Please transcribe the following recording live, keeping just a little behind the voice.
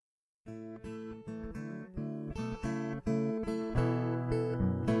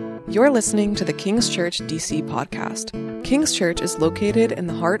You're listening to the King's Church DC podcast. King's Church is located in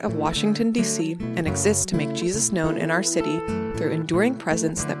the heart of Washington, D.C., and exists to make Jesus known in our city through enduring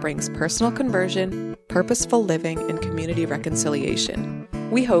presence that brings personal conversion, purposeful living, and community reconciliation.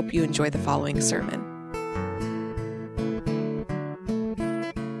 We hope you enjoy the following sermon.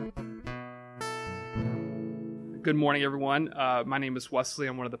 Good morning, everyone. My name is Wesley.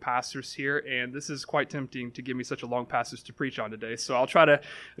 I'm one of the pastors here, and this is quite tempting to give me such a long passage to preach on today. So I'll try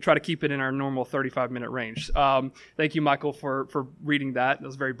to keep it in our normal 35-minute range. Thank you, Michael, for reading that. That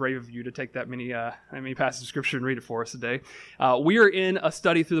was very brave of you to take that many passages of Scripture and read it for us today. We are in a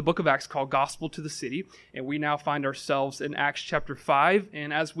study through the book of Acts called Gospel to the City, and we now find ourselves in Acts chapter 5.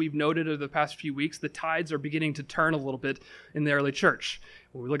 And as we've noted over the past few weeks, the tides are beginning to turn a little bit in the early church.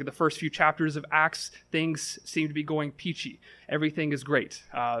 When we look at the first few chapters of Acts, things seem to be going peachy. Everything is great.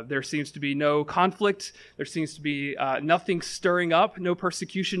 There seems to be no conflict. There seems to be nothing stirring up, no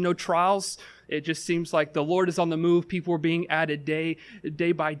persecution, no trials. It just seems like the Lord is on the move. People are being added day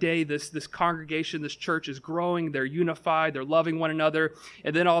by day. This congregation, this church is growing. They're unified. They're loving one another.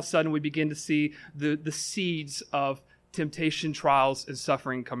 And then all of a sudden we begin to see the seeds of temptation, trials, and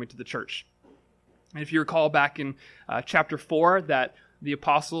suffering coming to the church. And if you recall back in chapter 4 that the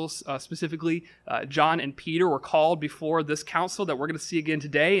apostles, specifically John and Peter, were called before this council that we're going to see again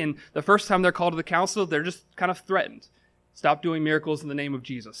today. And the first time they're called to the council, they're just kind of threatened. Stop doing miracles in the name of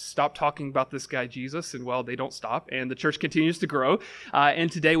Jesus. Stop talking about this guy Jesus. And well, they don't stop. And the church continues to grow.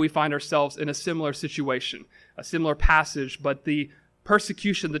 And today we find ourselves in a similar situation, a similar passage. But the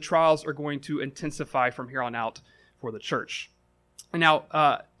persecution, the trials are going to intensify from here on out for the church. And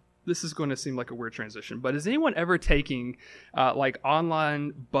now, this is going to seem like a weird transition, but is anyone ever taking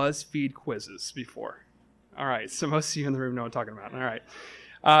online BuzzFeed quizzes before? All right, so most of you in the room know what I'm talking about. All right.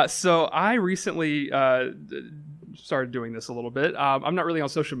 So I recently started doing this a little bit. I'm not really on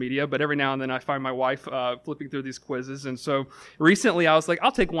social media, but every now and then I find my wife flipping through these quizzes. And so recently I was like,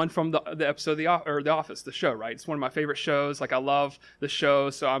 I'll take one from the episode of The Office, the show, right? It's one of my favorite shows. Like, I love the show.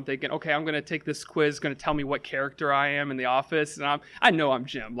 So I'm thinking, okay, I'm going to take this quiz, going to tell me what character I am in The Office. And I know I'm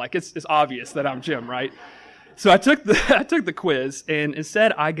Jim. Like, it's obvious that I'm Jim, right? So I took the quiz, and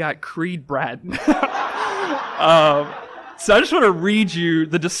instead I got Creed Bratton. So I just want to read you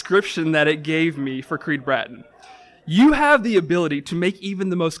the description that it gave me for Creed Bratton. You have the ability to make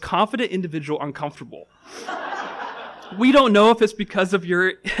even the most confident individual uncomfortable. We don't know if it's because of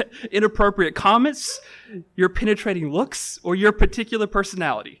your inappropriate comments, your penetrating looks, or your particular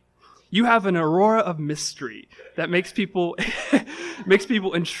personality. You have an aura of mystery that makes people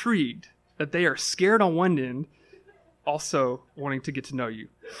intrigued, that they are scared on one end, also wanting to get to know you.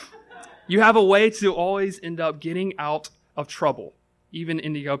 You have a way to always end up getting out of trouble, even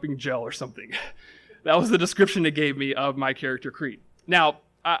ending up in jail or something. That was the description it gave me of my character, Creed. Now,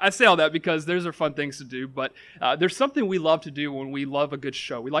 I say all that because those are fun things to do, but there's something we love to do when we love a good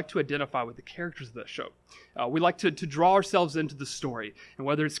show. We like to identify with the characters of that show. We like to draw ourselves into the story. And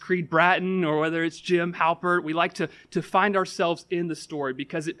whether it's Creed Bratton or whether it's Jim Halpert, we like to find ourselves in the story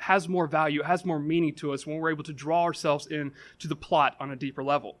because it has more value, it has more meaning to us when we're able to draw ourselves into the plot on a deeper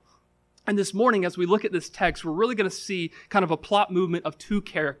level. And this morning, as we look at this text, we're really going to see kind of a plot movement of two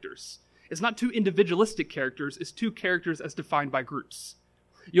characters. It's not two individualistic characters, it's two characters as defined by groups.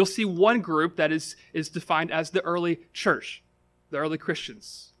 You'll see one group that is defined as the early church, the early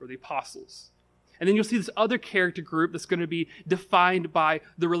Christians, or the apostles. And then you'll see this other character group that's going to be defined by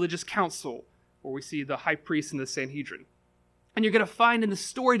the religious council, where we see the high priest and the Sanhedrin. And you're going to find in the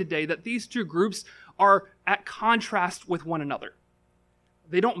story today that these two groups are at contrast with one another.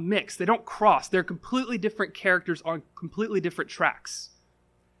 They don't mix, they don't cross. They're completely different characters on completely different tracks.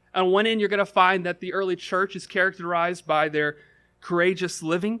 On one end, you're going to find that the early church is characterized by their courageous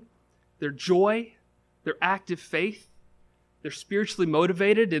living, their joy, their active faith. They're spiritually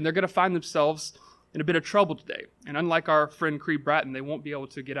motivated, and they're going to find themselves in a bit of trouble today. And unlike our friend Creed Bratton, they won't be able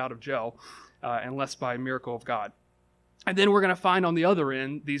to get out of jail unless by a miracle of God. And then we're going to find on the other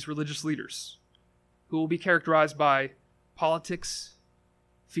end these religious leaders who will be characterized by politics,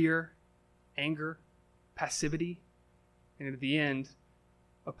 fear, anger, passivity, and at the end,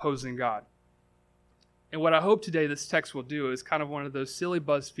 opposing God. And what I hope today this text will do is kind of one of those silly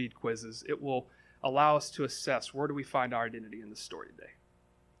BuzzFeed quizzes. It will allow us to assess, where do we find our identity in this story today?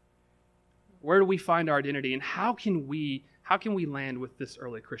 Where do we find our identity, and how can we land with this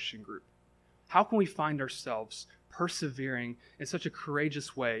early Christian group? How can we find ourselves persevering in such a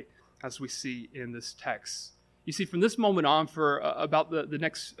courageous way as we see in this text? You see, from this moment on, for about the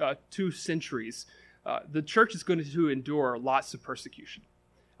next 2 centuries, the church is going to endure lots of persecution.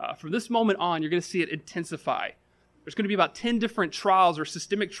 From this moment on, you're going to see it intensify. There's going to be about 10 different trials or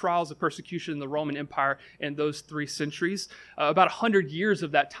systemic trials of persecution in the Roman Empire in those 3 centuries. About 100 years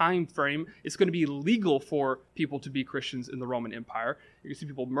of that time frame, it's going to be legal for people to be Christians in the Roman Empire. You can see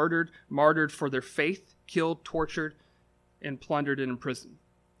people murdered, martyred for their faith, killed, tortured, and plundered and imprisoned.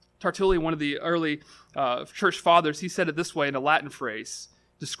 Tertullian, one of the early church fathers, he said it this way in a Latin phrase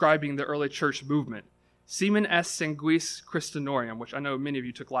describing the early church movement. Semen est sanguis Christianorum, which I know many of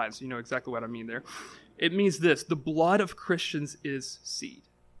you took Latin, so you know exactly what I mean there. It means this: the blood of Christians is seed.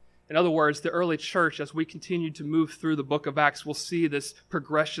 In other words, the early church, as we continue to move through the book of Acts, will see this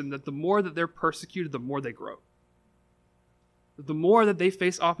progression that the more that they're persecuted, the more they grow. The more that they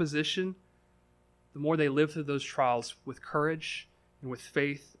face opposition, the more they live through those trials with courage and with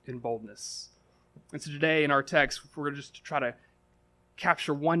faith and boldness. And so today in our text, we're going to just try to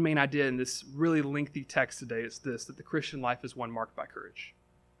capture one main idea in this really lengthy text today. It's this: that the Christian life is one marked by courage.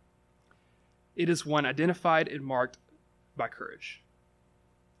 It is one identified and marked by courage.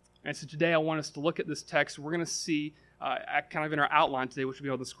 And so today I want us to look at this text. We're going to see, kind of in our outline today, which will be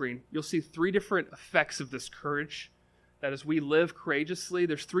on the screen, you'll see 3 different effects of this courage. That as we live courageously,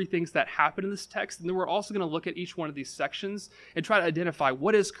 there's 3 things that happen in this text. And then we're also going to look at each one of these sections and try to identify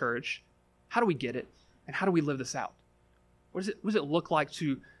what is courage, how do we get it, and how do we live this out? What does it look like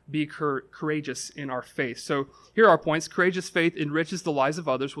to be courageous in our faith? So here are our points. Courageous faith enriches the lives of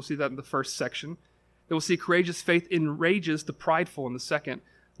others. We'll see that in the first section. Then we'll see courageous faith enrages the prideful in the second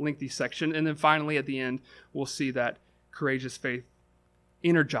lengthy section. And then finally, at the end, we'll see that courageous faith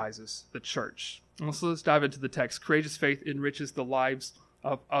energizes the church. And so let's dive into the text. Courageous faith enriches the lives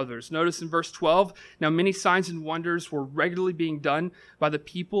of others. Notice in verse 12, now many signs and wonders were regularly being done by the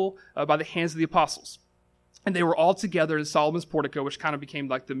people, by the hands of the apostles. And they were all together in Solomon's portico, which kind of became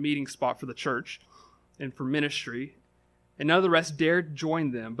like the meeting spot for the church and for ministry. And none of the rest dared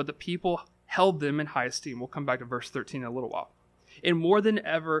join them, but the people held them in high esteem. We'll come back to verse 13 in a little while. And more than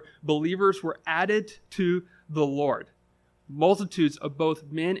ever, believers were added to the Lord, multitudes of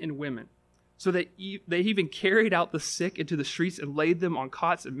both men and women. So they even carried out the sick into the streets and laid them on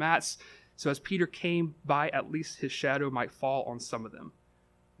cots and mats. So as Peter came by, at least his shadow might fall on some of them.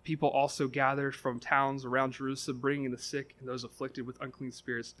 People also gathered from towns around Jerusalem, bringing the sick and those afflicted with unclean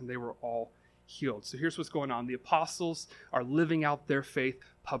spirits, and they were all healed. So here's what's going on. The apostles are living out their faith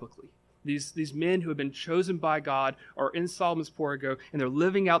publicly. These men who have been chosen by God are in Solomon's portico, and they're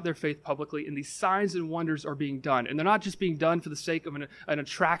living out their faith publicly, and these signs and wonders are being done. And they're not just being done for the sake of an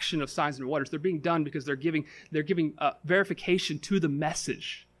attraction of signs and wonders. They're being done because they're giving verification to the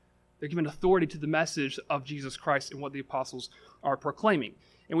message. They're giving authority to the message of Jesus Christ and what the apostles are proclaiming.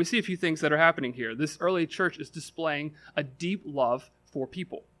 And we see a few things that are happening here. This early church is displaying a deep love for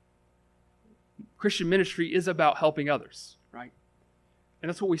people. Christian ministry is about helping others, right? And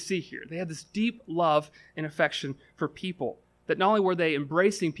that's what we see here. They had this deep love and affection for people, that not only were they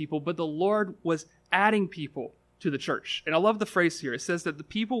embracing people, but the Lord was adding people to the church. And I love the phrase here. It says that the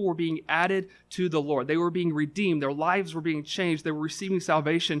people were being added to the Lord. They were being redeemed. Their lives were being changed. They were receiving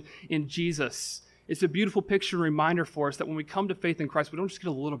salvation in Jesus. It's a beautiful picture and reminder for us that when we come to faith in Christ, we don't just get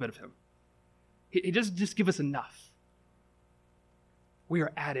a little bit of Him. He doesn't just give us enough. We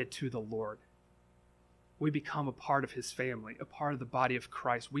are added to the Lord. We become a part of His family, a part of the body of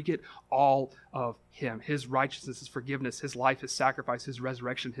Christ. We get all of Him, His righteousness, His forgiveness, His life, His sacrifice, His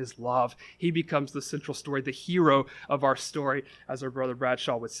resurrection, His love. He becomes the central story, the hero of our story, as our brother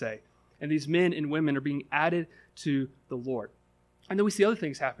Bradshaw would say. And these men and women are being added to the Lord. And then we see other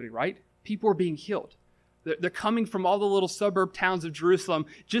things happening, right? People are being healed. They're coming from all the little suburb towns of Jerusalem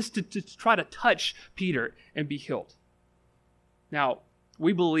just to try to touch Peter and be healed. Now,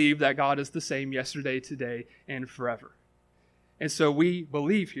 we believe that God is the same yesterday, today, and forever. And so we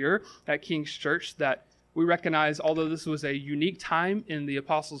believe here at King's Church that we recognize, although this was a unique time in the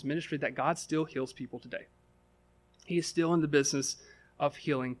apostles' ministry, that God still heals people today. He is still in the business of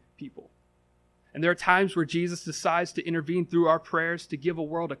healing people. And there are times where Jesus decides to intervene through our prayers to give a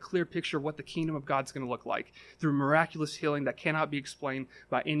world a clear picture of what the kingdom of God's going to look like through miraculous healing that cannot be explained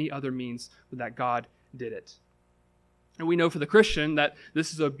by any other means but that God did it. And we know for the Christian that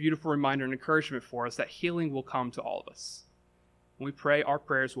this is a beautiful reminder and encouragement for us that healing will come to all of us. When we pray, our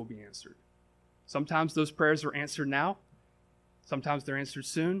prayers will be answered. Sometimes those prayers are answered now. Sometimes they're answered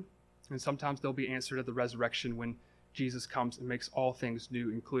soon. And sometimes they'll be answered at the resurrection when Jesus comes and makes all things new,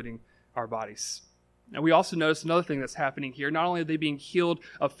 including our bodies. Now, we also notice another thing that's happening here. Not only are they being healed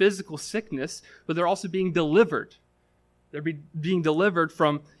of physical sickness, but they're also being delivered. They're being delivered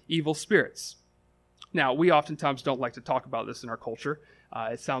from evil spirits. Now, we oftentimes don't like to talk about this in our culture.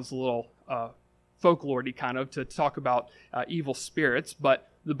 It sounds a little folklore-y kind of to talk about evil spirits, but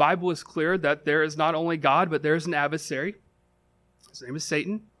the Bible is clear that there is not only God, but there is an adversary. His name is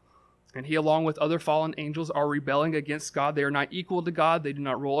Satan, and he, along with other fallen angels, are rebelling against God. They are not equal to God. They do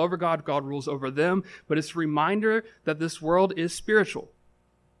not rule over God. God rules over them, but it's a reminder that this world is spiritual,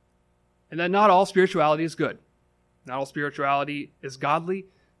 and that not all spirituality is good. Not all spirituality is godly.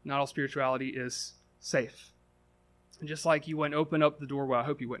 Not all spirituality is safe. And just like you wouldn't open up the door, well, I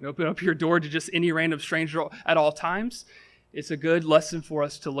hope you wouldn't open up your door to just any random stranger at all times, it's a good lesson for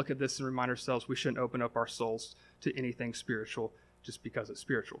us to look at this and remind ourselves we shouldn't open up our souls to anything spiritual just because it's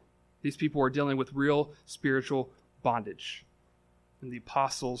spiritual. These people are dealing with real spiritual bondage. And the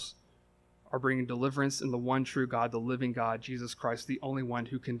apostles are bringing deliverance in the one true God, the living God, Jesus Christ, the only one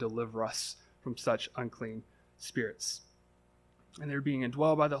who can deliver us from such unclean spirits. And they're being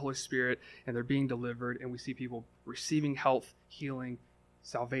indwelled by the Holy Spirit, and they're being delivered, and we see people receiving health, healing,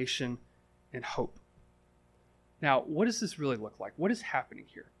 salvation, and hope. Now, what does this really look like? What is happening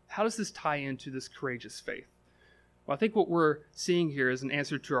here? How does this tie into this courageous faith? Well, I think what we're seeing here is an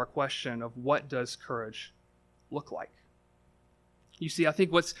answer to our question of what does courage look like? You see, I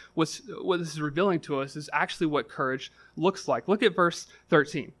think what this is revealing to us is actually what courage looks like. Look at verse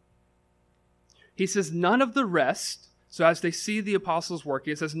 13. He says, none of the rest, so as they see the apostles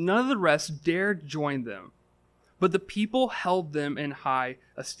working, it says, none of the rest dared join them, but the people held them in high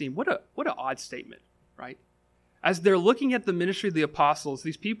esteem. What an odd statement, right? As they're looking at the ministry of the apostles,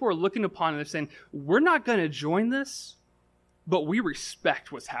 these people are looking upon and they're saying, we're not going to join this, but we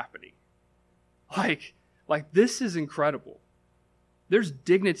respect what's happening. Like this is incredible. There's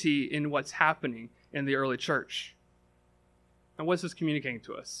dignity in what's happening in the early church. And what's this communicating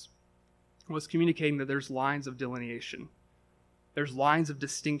to us? Was communicating that there's lines of delineation. There's lines of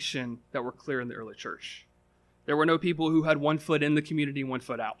distinction that were clear in the early church. There were no people who had 1 foot in the community and 1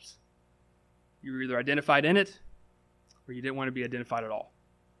 foot out. You were either identified in it or you didn't want to be identified at all.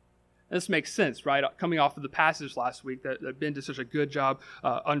 And this makes sense, right? Coming off of the passage last week that Ben did such a good job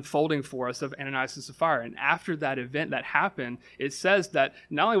unfolding for us of Ananias and Sapphira. And after that event that happened, it says that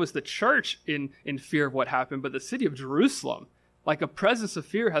not only was the church in fear of what happened, but the city of Jerusalem, like a presence of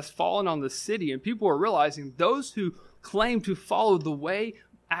fear has fallen on the city, and people are realizing those who claim to follow the way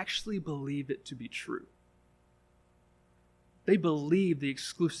actually believe it to be true. They believe the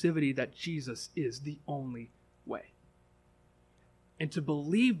exclusivity that Jesus is the only way. And to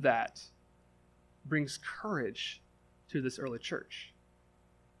believe that brings courage to this early church.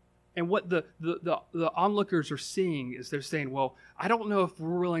 And what the onlookers are seeing is they're saying, well, I don't know if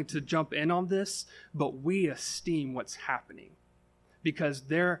we're willing to jump in on this, but we esteem what's happening. Because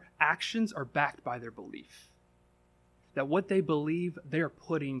their actions are backed by their belief. That what they believe, they're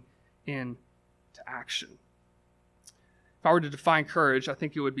putting into action. If I were to define courage, I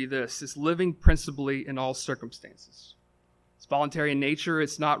think it would be this. It's living principally in all circumstances. It's voluntary in nature.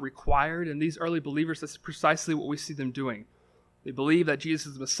 It's not required. And these early believers, that's precisely what we see them doing. They believe that Jesus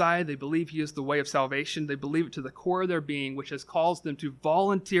is the Messiah. They believe he is the way of salvation. They believe it to the core of their being, which has caused them to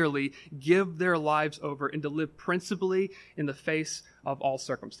voluntarily give their lives over and to live principally in the face of all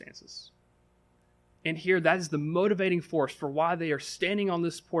circumstances. And here, that is the motivating force for why they are standing on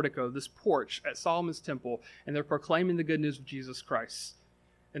this portico, this porch at Solomon's temple, and they're proclaiming the good news of Jesus Christ.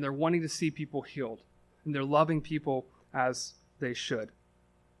 And they're wanting to see people healed. And they're loving people as they should.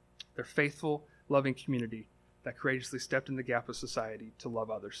 They're faithful, loving community that courageously stepped in the gap of society to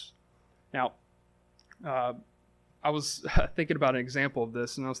love others. Now, I was thinking about an example of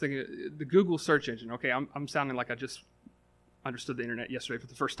this, and I was thinking the Google search engine. Okay, I'm sounding like I just understood the internet yesterday for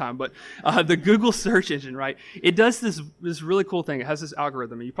the first time, but the Google search engine, right? It does this really cool thing. It has this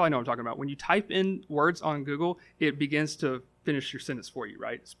algorithm, and you probably know what I'm talking about. When you type in words on Google, it begins to finish your sentence for you,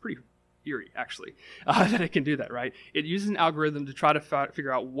 right? It's pretty eerie, actually, that it can do that, right? It uses an algorithm to try to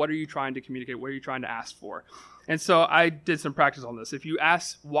figure out what are you trying to communicate, what are you trying to ask for. And so I did some practice on this. If you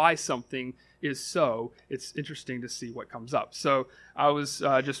ask why something is so, it's interesting to see what comes up. So I was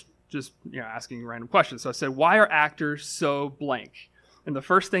just asking random questions. So I said, why are actors so blank? And the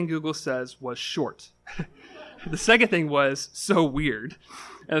first thing Google says was short. The second thing was so weird.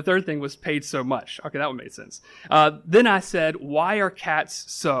 And the third thing was paid so much. Okay, that one made sense. Then I said, why are cats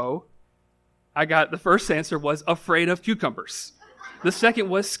so? I got the first answer was afraid of cucumbers. The second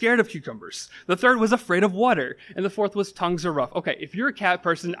was scared of cucumbers. The third was afraid of water. And the fourth was tongues are rough. Okay, if you're a cat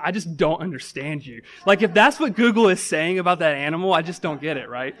person, I just don't understand you. Like, if that's what Google is saying about that animal, I just don't get it,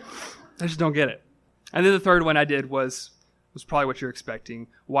 right? I just don't get it. And then the third one I did was probably what you're expecting.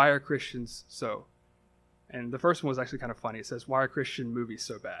 Why are Christians so? And the first one was actually kind of funny. It says, why are Christian movies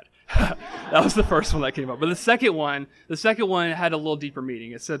so bad? That was the first one that came up. But the second one had a little deeper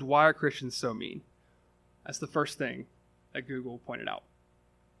meaning. It said, why are Christians so mean? That's the first thing that Google pointed out.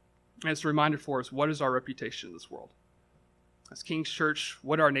 And it's a reminder for us, what is our reputation in this world? As King's Church,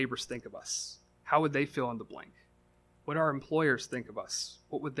 what do our neighbors think of us? How would they fill in the blank? What do our employers think of us?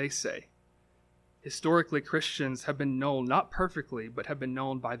 What would they say? Historically, Christians have been known, not perfectly, but have been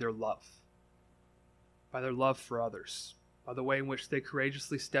known by their love for others, by the way in which they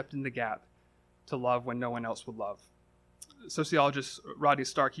courageously stepped in the gap to love when no one else would love. Sociologist Rodney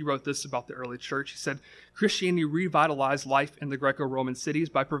Stark, he wrote this about the early church. He said, Christianity revitalized life in the Greco-Roman cities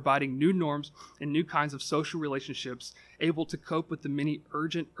by providing new norms and new kinds of social relationships able to cope with the many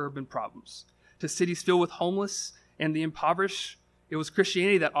urgent urban problems. To cities filled with homeless and the impoverished, it was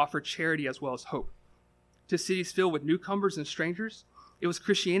Christianity that offered charity as well as hope. To cities filled with newcomers and strangers, it was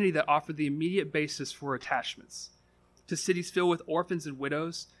Christianity that offered the immediate basis for attachments. To cities filled with orphans and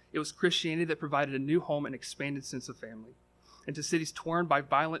widows, it was Christianity that provided a new home and expanded sense of family. And to cities torn by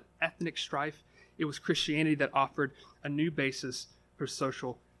violent ethnic strife, it was Christianity that offered a new basis for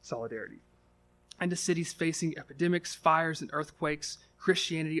social solidarity. And to cities facing epidemics, fires, and earthquakes,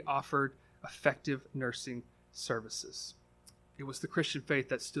 Christianity offered effective nursing services. It was the Christian faith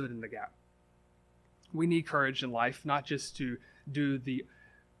that stood in the gap. We need courage in life, not just to do the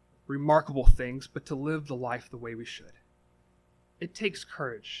remarkable things, but to live the life the way we should. It takes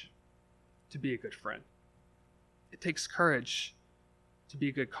courage to be a good friend. It takes courage to be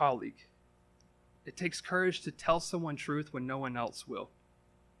a good colleague. It takes courage to tell someone truth when no one else will.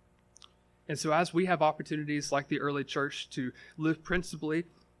 And so as we have opportunities like the early church to live principally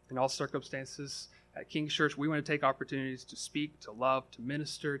in all circumstances, at King's Church, we want to take opportunities to speak, to love, to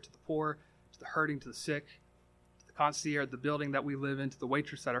minister to the poor, to the hurting, to the sick, to the concierge at the building that we live in, to the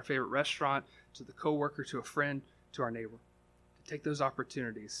waitress at our favorite restaurant, to the coworker, to a friend, to our neighbor. To take those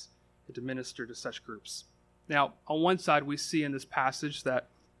opportunities and to minister to such groups. Now, on one side, we see in this passage that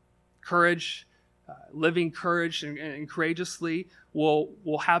courage, living courage and courageously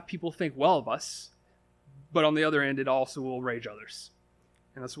will have people think well of us, but on the other end, it also will enrage others.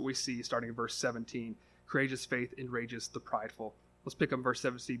 And that's what we see starting in verse 17. Courageous faith enrages the prideful. Let's pick up verse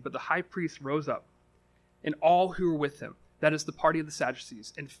 17. But the high priest rose up, and all who were with him, that is the party of the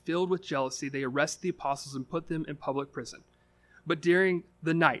Sadducees, and filled with jealousy, they arrested the apostles and put them in public prison. But during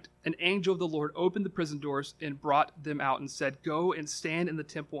the night, an angel of the Lord opened the prison doors and brought them out and said, Go and stand in the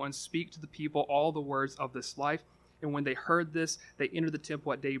temple and speak to the people all the words of this life. And when they heard this, they entered the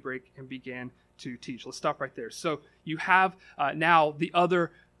temple at daybreak and began to teach. Let's stop right there. So you have now the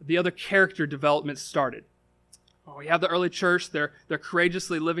other character development started. We have the early church. They're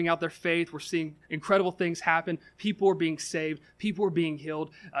courageously living out their faith. We're seeing incredible things happen. People are being saved. People are being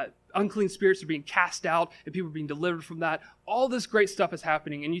healed. Unclean spirits are being cast out, and people are being delivered from that. All this great stuff is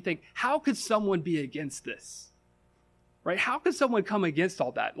happening, and you think, how could someone be against this? Right? How could someone come against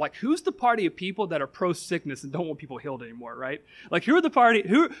all that? Like, who's the party of people that are pro-sickness and don't want people healed anymore, right? Like, who are the party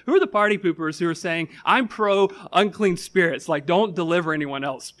poopers who are saying, I'm pro-unclean spirits, like, don't deliver anyone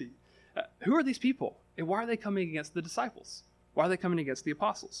else? Who are these people? And why are they coming against the disciples? Why are they coming against the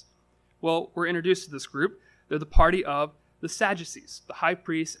apostles? Well, we're introduced to this group. They're the party of the Sadducees, the high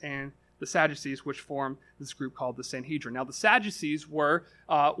priests and the Sadducees, which form this group called the Sanhedrin. Now, the Sadducees were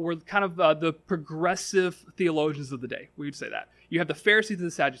kind of the progressive theologians of the day. We would say that. You have the Pharisees and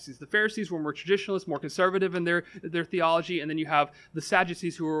the Sadducees. The Pharisees were more traditionalist, more conservative in their theology, and then you have the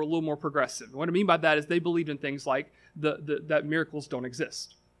Sadducees who were a little more progressive. And what I mean by that is they believed in things like that miracles don't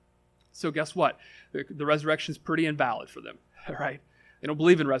exist. So guess what? The resurrection is pretty invalid for them, right? They don't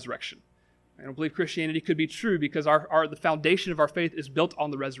believe in resurrection. They don't believe Christianity could be true because the foundation of our faith is built on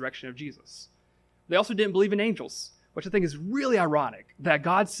the resurrection of Jesus. They also didn't believe in angels, which I think is really ironic that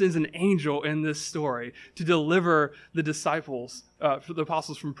God sends an angel in this story to deliver the disciples, for the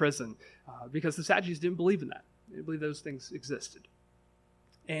apostles from prison, because the Sadducees didn't believe in that. They didn't believe those things existed.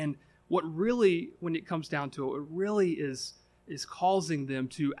 And what really, when it comes down to it, what really is causing them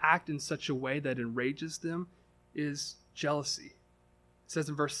to act in such a way that enrages them is jealousy. It says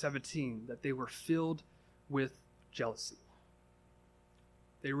in verse 17 that they were filled with jealousy.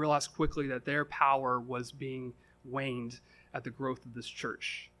 They realized quickly that their power was being waned at the growth of this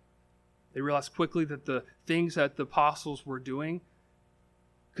church. They realized quickly that the things that the apostles were doing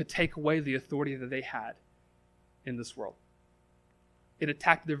could take away the authority that they had in this world. It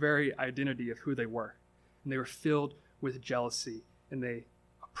attacked their very identity of who they were. And they were filled with jealousy, and they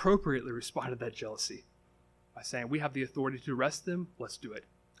appropriately responded to that jealousy by saying, we have the authority to arrest them, let's do it.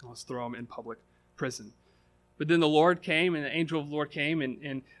 Let's throw them in public prison. But then the Lord came, and the angel of the Lord came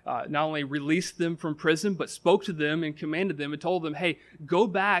and not only released them from prison, but spoke to them and commanded them and told them, hey, go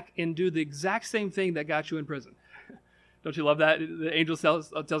back and do the exact same thing that got you in prison. Don't you love that? The angel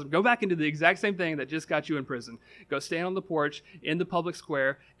tells him, go back into the exact same thing that just got you in prison. Go stand on the porch in the public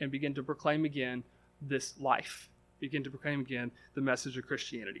square and begin to proclaim again this life. Begin to proclaim again the message of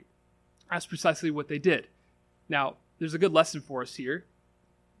Christianity. That's precisely what they did. Now, there's a good lesson for us here.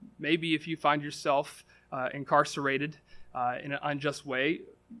 Maybe if you find yourself incarcerated in an unjust way,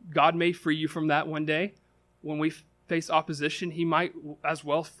 God may free you from that one day. When we face opposition, he might as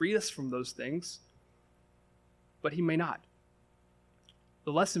well free us from those things, but he may not.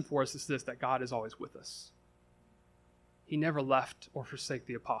 The lesson for us is this, that God is always with us. He never left or forsake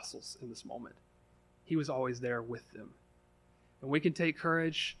the apostles in this moment. He was always there with them. And we can take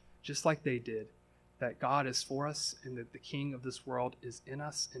courage, just like they did, that God is for us and that the King of this world is in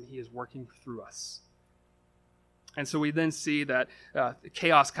us and he is working through us. And so we then see that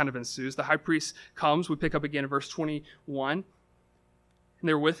chaos kind of ensues. The high priest comes. We pick up again in verse 21. And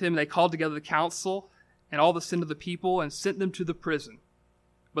they're with him. They called together the council and all the sin of the people and sent them to the prison.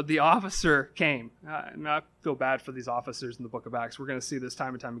 But the officer came. And I feel bad for these officers in the book of Acts. We're going to see this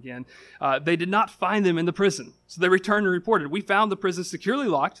time and time again. They did not find them in the prison. So they returned and reported, we found the prison securely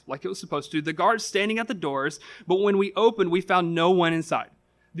locked, like it was supposed to, the guards standing at the doors, but when we opened, we found no one inside.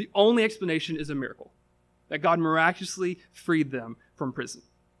 The only explanation is a miracle, that God miraculously freed them from prison.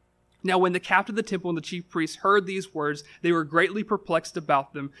 Now, when the captain of the temple and the chief priests heard these words, they were greatly perplexed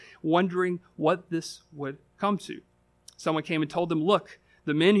about them, wondering what this would come to. Someone came and told them, look,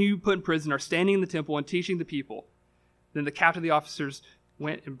 the men who you put in prison are standing in the temple and teaching the people. Then the captain of the officers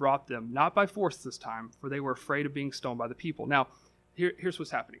went and brought them, not by force this time, for they were afraid of being stoned by the people. Now, here's what's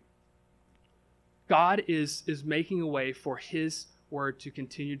happening. God is making a way for his word to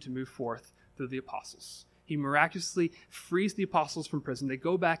continue to move forth through the apostles. He miraculously frees the apostles from prison. They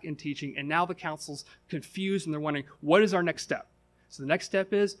go back in teaching, and now the council's confused, and they're wondering, what is our next step? So the next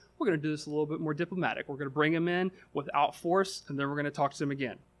step is, we're going to do this a little bit more diplomatic. We're going to bring them in without force, and then we're going to talk to them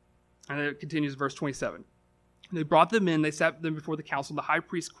again. And then it continues, verse 27. They brought them in, they sat them before the council. The high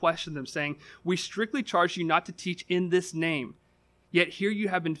priest questioned them, saying, we strictly charge you not to teach in this name. Yet here you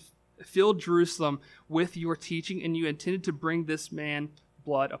have been filled Jerusalem with your teaching, and you intended to bring this man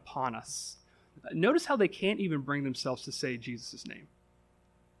blood upon us. Notice how they can't even bring themselves to say Jesus' name.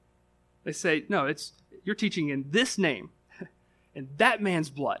 They say, no, you're teaching in this name. And that man's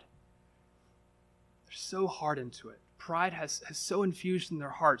blood. They're so hardened to it. Pride has so infused in their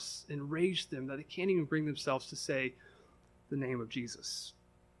hearts, enraged them, that they can't even bring themselves to say the name of Jesus.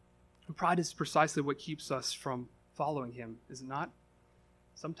 And pride is precisely what keeps us from following him, is it not?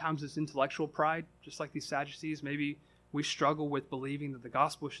 Sometimes it's intellectual pride, just like these Sadducees. Maybe we struggle with believing that the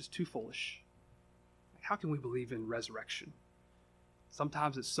gospel is just too foolish. How can we believe in resurrection?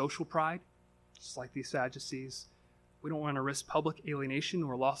 Sometimes it's social pride, just like these Sadducees. We don't want to risk public alienation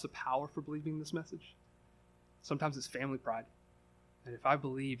or loss of power for believing this message. Sometimes it's family pride. And if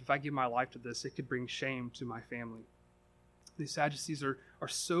I give my life to this, it could bring shame to my family. These Sadducees are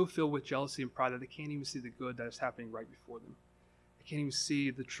so filled with jealousy and pride that they can't even see the good that is happening right before them. They can't even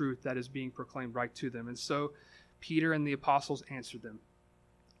see the truth that is being proclaimed right to them. And so Peter and the apostles answered them.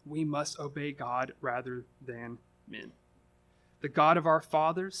 We must obey God rather than men. The God of our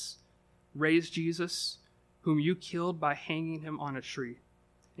fathers raised Jesus, whom you killed by hanging him on a tree.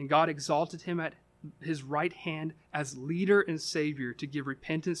 And God exalted him at his right hand as leader and savior to give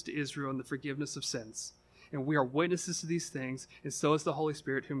repentance to Israel and the forgiveness of sins. And we are witnesses to these things, and so is the Holy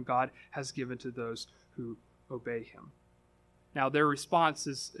Spirit, whom God has given to those who obey him. Now, their response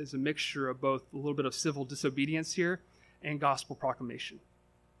is a mixture of both a little bit of civil disobedience here and gospel proclamation.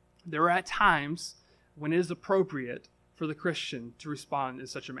 There are at times when it is appropriate for the Christian to respond in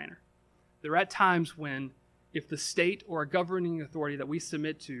such a manner. There are at times when, if the state or a governing authority that we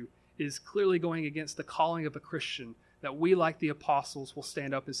submit to is clearly going against the calling of a Christian, that we, like the apostles, will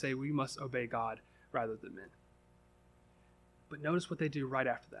stand up and say we must obey God rather than men. But notice what they do right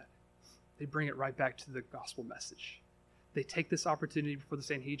after that. They bring it right back to the gospel message. They take this opportunity before the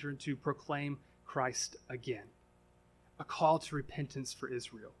Sanhedrin to proclaim Christ again. A call to repentance for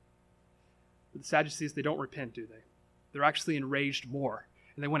Israel. But the Sadducees, they don't repent, do they? They're actually enraged more,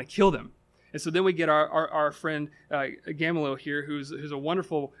 and they want to kill them. And so then we get our friend Gamaliel here, who's a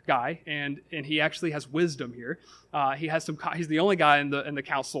wonderful guy, and he actually has wisdom here. He's the only guy in the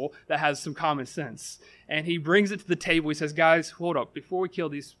council that has some common sense, and he brings it to the table. He says, "Guys, hold up! Before we kill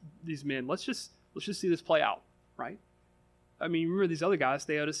these men, let's just see this play out, right? I mean, remember these other guys,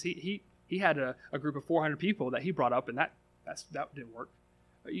 Theodos? He had a group of 400 people that he brought up, and that didn't work.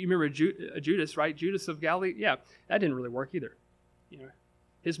 You remember Judas, right? Judas of Galilee? Yeah, that didn't really work either. You know."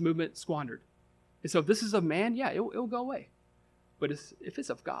 His movement squandered. And so if this is of man, yeah, it'll go away. But if it's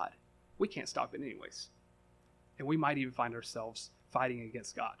of God, we can't stop it anyways. And we might even find ourselves fighting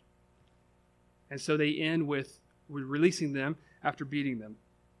against God. And so they end with releasing them after beating them.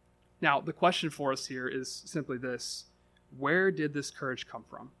 Now, the question for us here is simply this: where did this courage come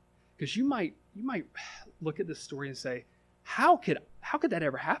from? Because you might look at this story and say, how could that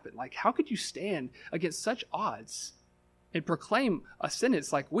ever happen? Like, how could you stand against such odds and proclaim a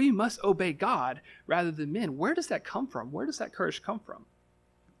sentence like, we must obey God rather than men? Where does that come from? Where does that courage come from?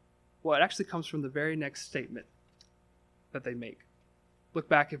 Well, it actually comes from the very next statement that they make. Look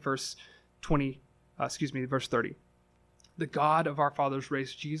back at verse 30. The God of our fathers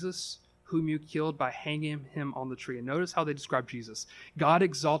raised Jesus, whom you killed by hanging him on the tree. And notice how they describe Jesus. God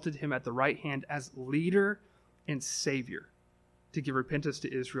exalted him at the right hand as leader and savior to give repentance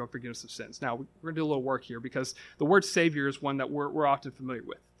to Israel and forgiveness of sins. Now, we're going to do a little work here because the word savior is one that we're often familiar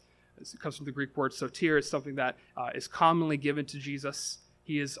with. It comes from the Greek word soter. It's something that is commonly given to Jesus.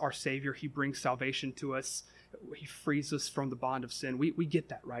 He is our savior. He brings salvation to us. He frees us from the bond of sin. We get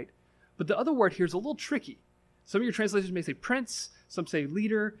that, right? But the other word here is a little tricky. Some of your translations may say prince, some say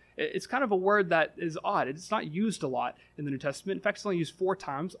leader. It's kind of a word that is odd. It's not used a lot in the New Testament. In fact, it's only used 4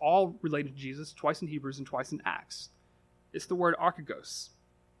 times, all related to Jesus, twice in Hebrews and twice in Acts. It's the word archegos,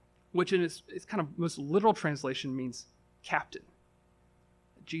 which in its kind of most literal translation means captain.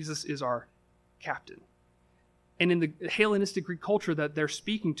 Jesus is our captain. And in the Hellenistic Greek culture that they're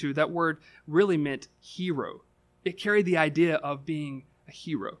speaking to, that word really meant hero. It carried the idea of being a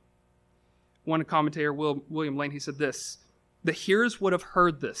hero. One commentator, William Lane, he said this: the hearers would have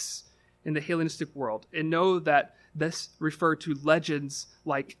heard this in the Hellenistic world and know that this referred to legends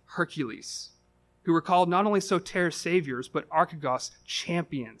like Hercules, who were called not only soter saviors, but archegos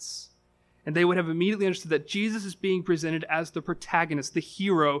champions. And they would have immediately understood that Jesus is being presented as the protagonist, the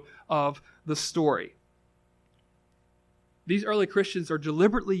hero of the story. These early Christians are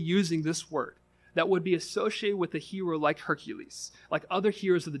deliberately using this word that would be associated with a hero like Hercules, like other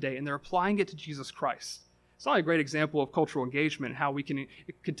heroes of the day, and they're applying it to Jesus Christ. It's not a great example of cultural engagement and how we can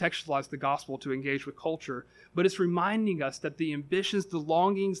contextualize the gospel to engage with culture, but it's reminding us that the ambitions, the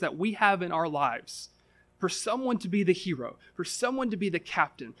longings that we have in our lives for someone to be the hero, for someone to be the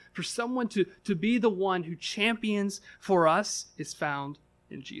captain, for someone to be the one who champions for us is found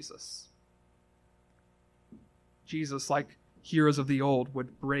in Jesus. Jesus, like heroes of the old,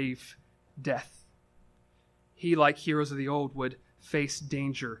 would brave death. He, like heroes of the old, would face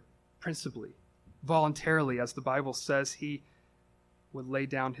danger principally, voluntarily, as the Bible says. He would lay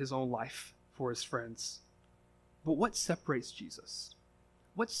down his own life for his friends. But what separates Jesus?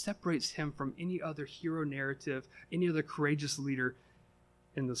 What separates him from any other hero narrative, any other courageous leader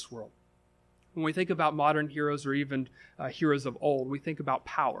in this world? When we think about modern heroes or even heroes of old, we think about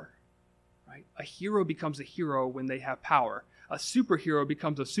power. Right? A hero becomes a hero when they have power. A superhero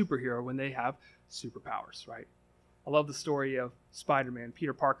becomes a superhero when they have superpowers, right? I love the story of Spider-Man.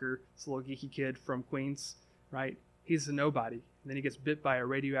 Peter Parker, this little geeky kid from Queens, right? He's a nobody, and then he gets bit by a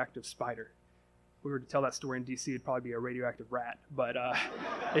radioactive spider. If we were to tell that story in DC, it'd probably be a radioactive rat, but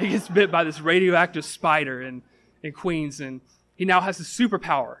he gets bit by this radioactive spider in Queens, and he now has a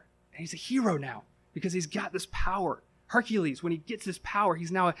superpower, and he's a hero now because he's got this power. Hercules, when he gets his power,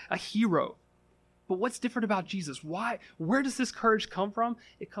 he's now a hero. But what's different about Jesus? Why? Where does this courage come from?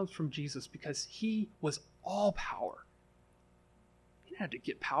 It comes from Jesus because he was all power. He didn't have to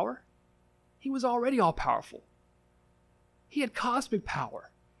get power. He was already all powerful. He had cosmic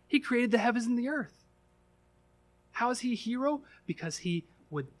power. He created the heavens and the earth. How is he a hero? Because he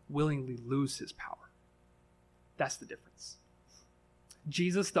would willingly lose his power. That's the difference.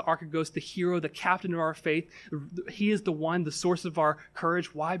 Jesus, the archegos, the hero, the captain of our faith, he is the one, the source of our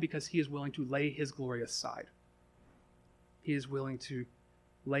courage. Why? Because he is willing to lay his glory aside. He is willing to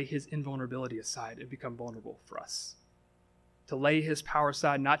lay his invulnerability aside and become vulnerable for us. To lay his power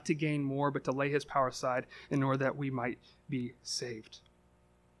aside, not to gain more, but to lay his power aside in order that we might be saved.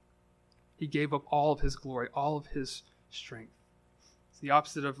 He gave up all of his glory, all of his strength. It's the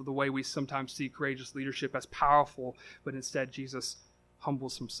opposite of the way we sometimes see courageous leadership as powerful, but instead Jesus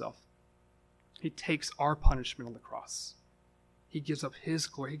humbles himself. He takes our punishment on the cross. He gives up his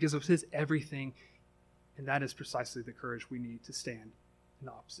glory. He gives up his everything. And that is precisely the courage we need to stand in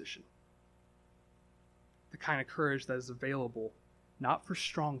the opposition. The kind of courage that is available not for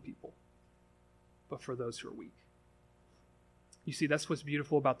strong people, but for those who are weak. You see, that's what's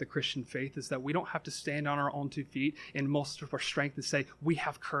beautiful about the Christian faith, is that we don't have to stand on our own 2 feet and muster our strength and say, we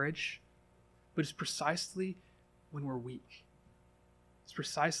have courage. But it's precisely when we're weak. It's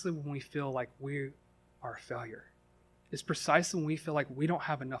precisely when we feel like we are a failure. It's precisely when we feel like we don't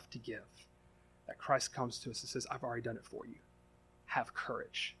have enough to give that Christ comes to us and says, I've already done it for you. Have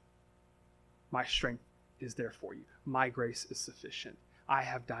courage. My strength is there for you. My grace is sufficient. I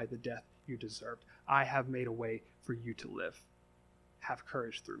have died the death you deserved. I have made a way for you to live. Have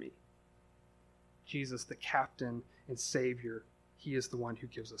courage through me. Jesus, the captain and Savior, he is the one who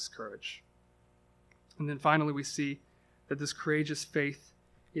gives us courage. And then finally we see that this courageous faith,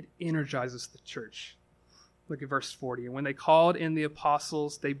 it energizes the church. Look at verse 40. And when they called in the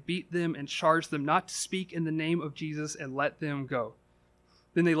apostles, they beat them and charged them not to speak in the name of Jesus and let them go.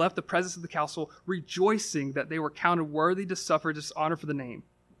 Then they left the presence of the council, rejoicing that they were counted worthy to suffer dishonor for the name.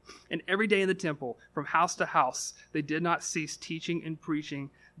 And every day in the temple, from house to house, they did not cease teaching and preaching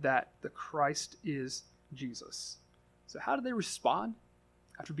that the Christ is Jesus. So how did they respond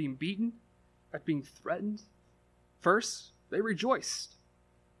after being beaten, after being threatened? First, they rejoiced.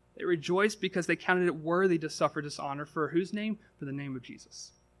 They rejoiced because they counted it worthy to suffer dishonor for whose name? For the name of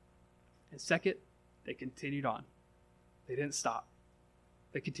Jesus. And second, they continued on. They didn't stop.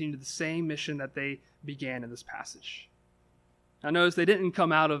 They continued the same mission that they began in this passage. Now notice they didn't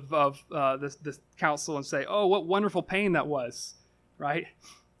come out of this council and say, oh, what wonderful pain that was, right?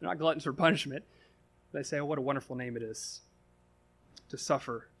 They're not gluttons for punishment. They say, oh, what a wonderful name it is to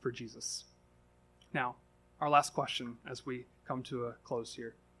suffer for Jesus. Now, our last question as we come to a close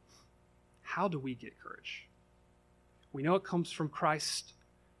here. How do we get courage? We know it comes from Christ.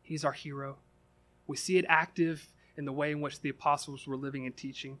 He's our hero. We see it active in the way in which the apostles were living and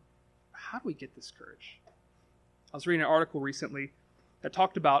teaching. How do we get this courage? I was reading an article recently that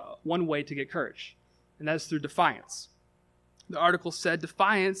talked about one way to get courage, and that is through defiance. The article said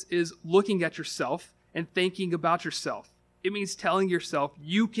defiance is looking at yourself and thinking about yourself. It means telling yourself,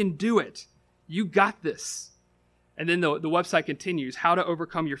 you can do it. You got this. And then the website continues, how to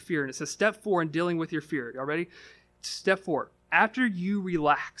overcome your fear. And it says, step 4 in dealing with your fear. Y'all ready? Step 4, after you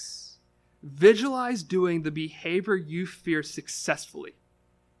relax, visualize doing the behavior you fear successfully.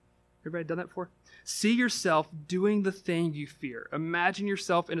 Everybody done that before? See yourself doing the thing you fear. Imagine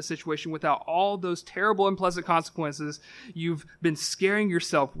yourself in a situation without all those terrible, unpleasant consequences you've been scaring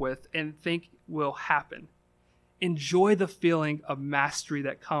yourself with and think will happen. Enjoy the feeling of mastery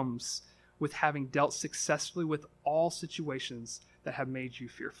that comes with having dealt successfully with all situations that have made you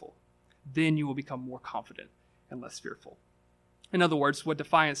fearful. Then you will become more confident and less fearful. In other words, what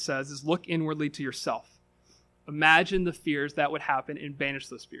defiance says is look inwardly to yourself. Imagine the fears that would happen and banish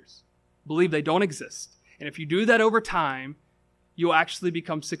those fears. Believe they don't exist. And if you do that over time, you'll actually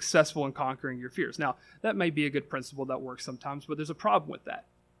become successful in conquering your fears. Now, that may be a good principle that works sometimes, but there's a problem with that.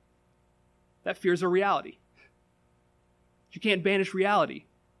 That fear is a reality. You can't banish reality.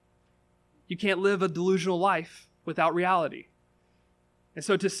 You can't live a delusional life without reality. And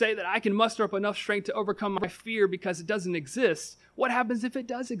so to say that I can muster up enough strength to overcome my fear because it doesn't exist, what happens if it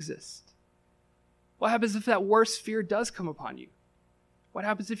does exist? What happens if that worst fear does come upon you? What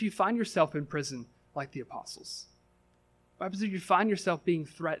happens if you find yourself in prison like the apostles? What happens if you find yourself being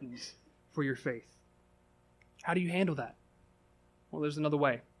threatened for your faith? How do you handle that? Well, there's another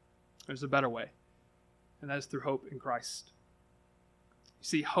way. There's a better way. And that is through hope in Christ. You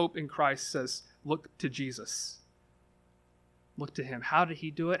see, hope in Christ says, look to Jesus. Look to him. How did he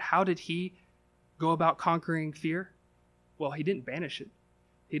do it? How did he go about conquering fear? Well, he didn't banish it.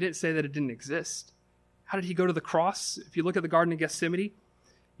 He didn't say that it didn't exist. How did he go to the cross? If you look at the Garden of Gethsemane,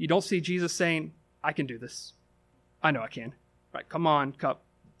 you don't see Jesus saying, I can do this. I know I can. Right? Come on, cup.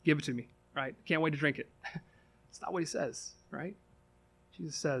 Give it to me. Right? Can't wait to drink it. It's not what he says, right?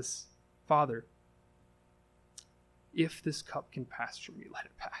 Jesus says, Father, if this cup can pass from me, let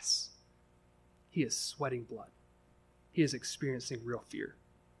it pass. He is sweating blood. He is experiencing real fear.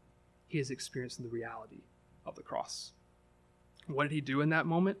 He is experiencing the reality of the cross. What did he do in that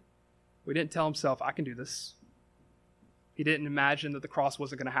moment? He didn't tell himself, I can do this. He didn't imagine that the cross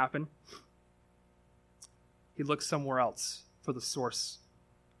wasn't going to happen. He looked somewhere else for the source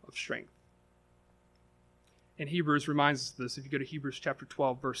of strength. And Hebrews reminds us of this. If you go to Hebrews chapter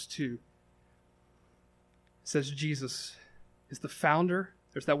 12, verse 2, it says Jesus is the founder.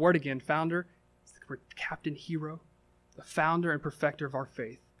 There's that word again, founder. It's the captain, hero, the founder and perfecter of our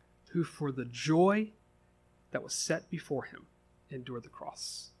faith, who for the joy that was set before him endured the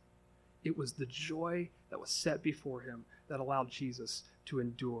cross. It was the joy that was set before him that allowed Jesus to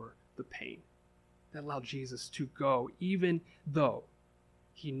endure the pain, that allowed Jesus to go, even though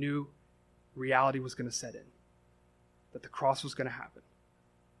he knew reality was going to set in, that the cross was going to happen,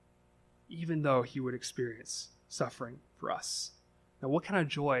 even though he would experience suffering for us. Now, what kind of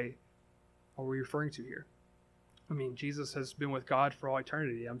joy are we referring to here? I mean, Jesus has been with God for all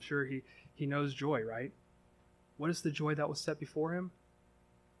eternity. I'm sure he knows joy, right? What is the joy that was set before him?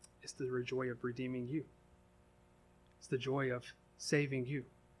 It's the joy of redeeming you. It's the joy of saving you.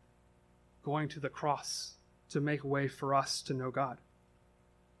 going to the cross to make way for us to know God.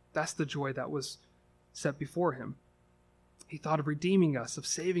 That's the joy that was set before him. He thought of redeeming us, of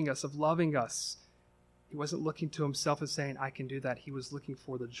saving us, of loving us. He wasn't looking to himself and saying, I can do that. He was looking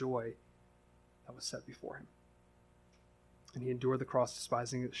for the joy that was set before him. And he endured the cross,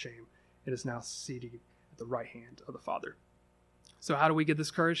 despising its shame, and is now seated at the right hand of the Father. So how do we get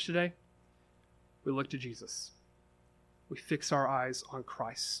this courage today? We look to Jesus. We fix our eyes on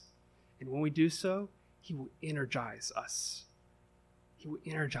Christ. And when we do so, he will energize us. He will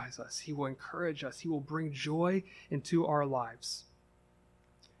energize us. He will encourage us. He will bring joy into our lives.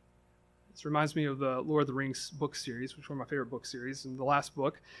 This reminds me of the Lord of the Rings book series, which is one of my favorite book series. In the last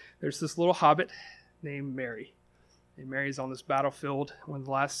book, there's this little hobbit named Merry. And Merry's on this battlefield, one of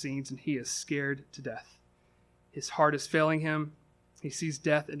the last scenes, and he is scared to death. His heart is failing him. He sees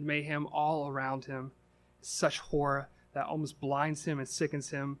death and mayhem all around him. Such horror that almost blinds him and sickens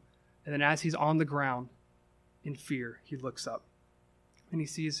him. And then as he's on the ground in fear, he looks up. And he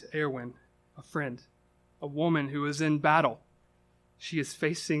sees Eowyn, a friend, a woman who is in battle. She is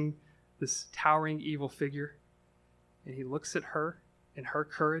facing this towering evil figure. And he looks at her and her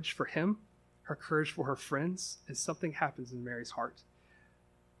courage for him, her courage for her friends, and something happens in Merry's heart.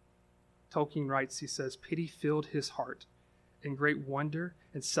 Tolkien writes, he says, pity filled his heart in great wonder,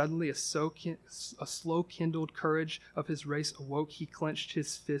 and suddenly a slow kindled courage of his race awoke. He clenched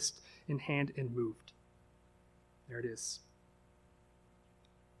his fist in hand and moved. There it is.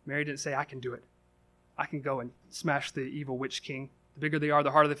 Merry didn't say, I can do it. I can go and smash the evil witch king. The bigger they are,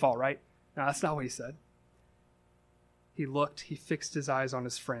 the harder they fall, right? No, that's not what he said. He looked, he fixed his eyes on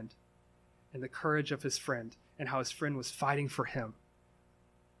his friend and the courage of his friend and how his friend was fighting for him.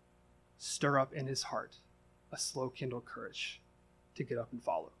 Stir up in his heart a slow kindled courage to get up and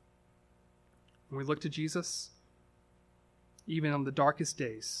follow. When we look to Jesus, even on the darkest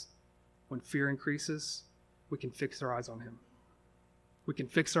days, when fear increases, we can fix our eyes on him. We can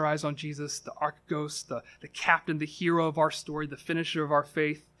fix our eyes on Jesus, the Archegos, the captain, the hero of our story, the finisher of our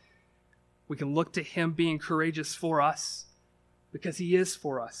faith. We can look to him being courageous for us because he is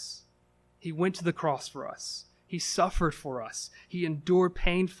for us. He went to the cross for us. He suffered for us. He endured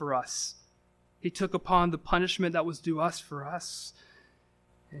pain for us. He took upon the punishment that was due us for us.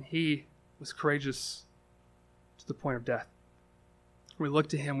 And he was courageous to the point of death. When we look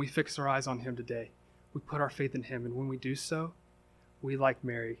to him, we fix our eyes on him today. We put our faith in him. And when we do so, we, like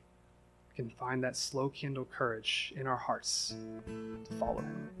Merry, can find that slow kindled courage in our hearts to follow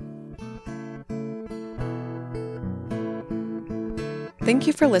him. Thank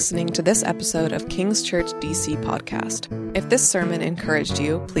you for listening to this episode of King's Church DC podcast. If this sermon encouraged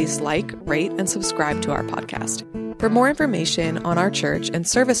you, please like, rate, and subscribe to our podcast. For more information on our church and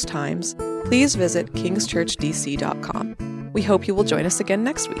service times, please visit kingschurchdc.com. We hope you will join us again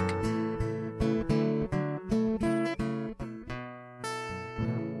next week.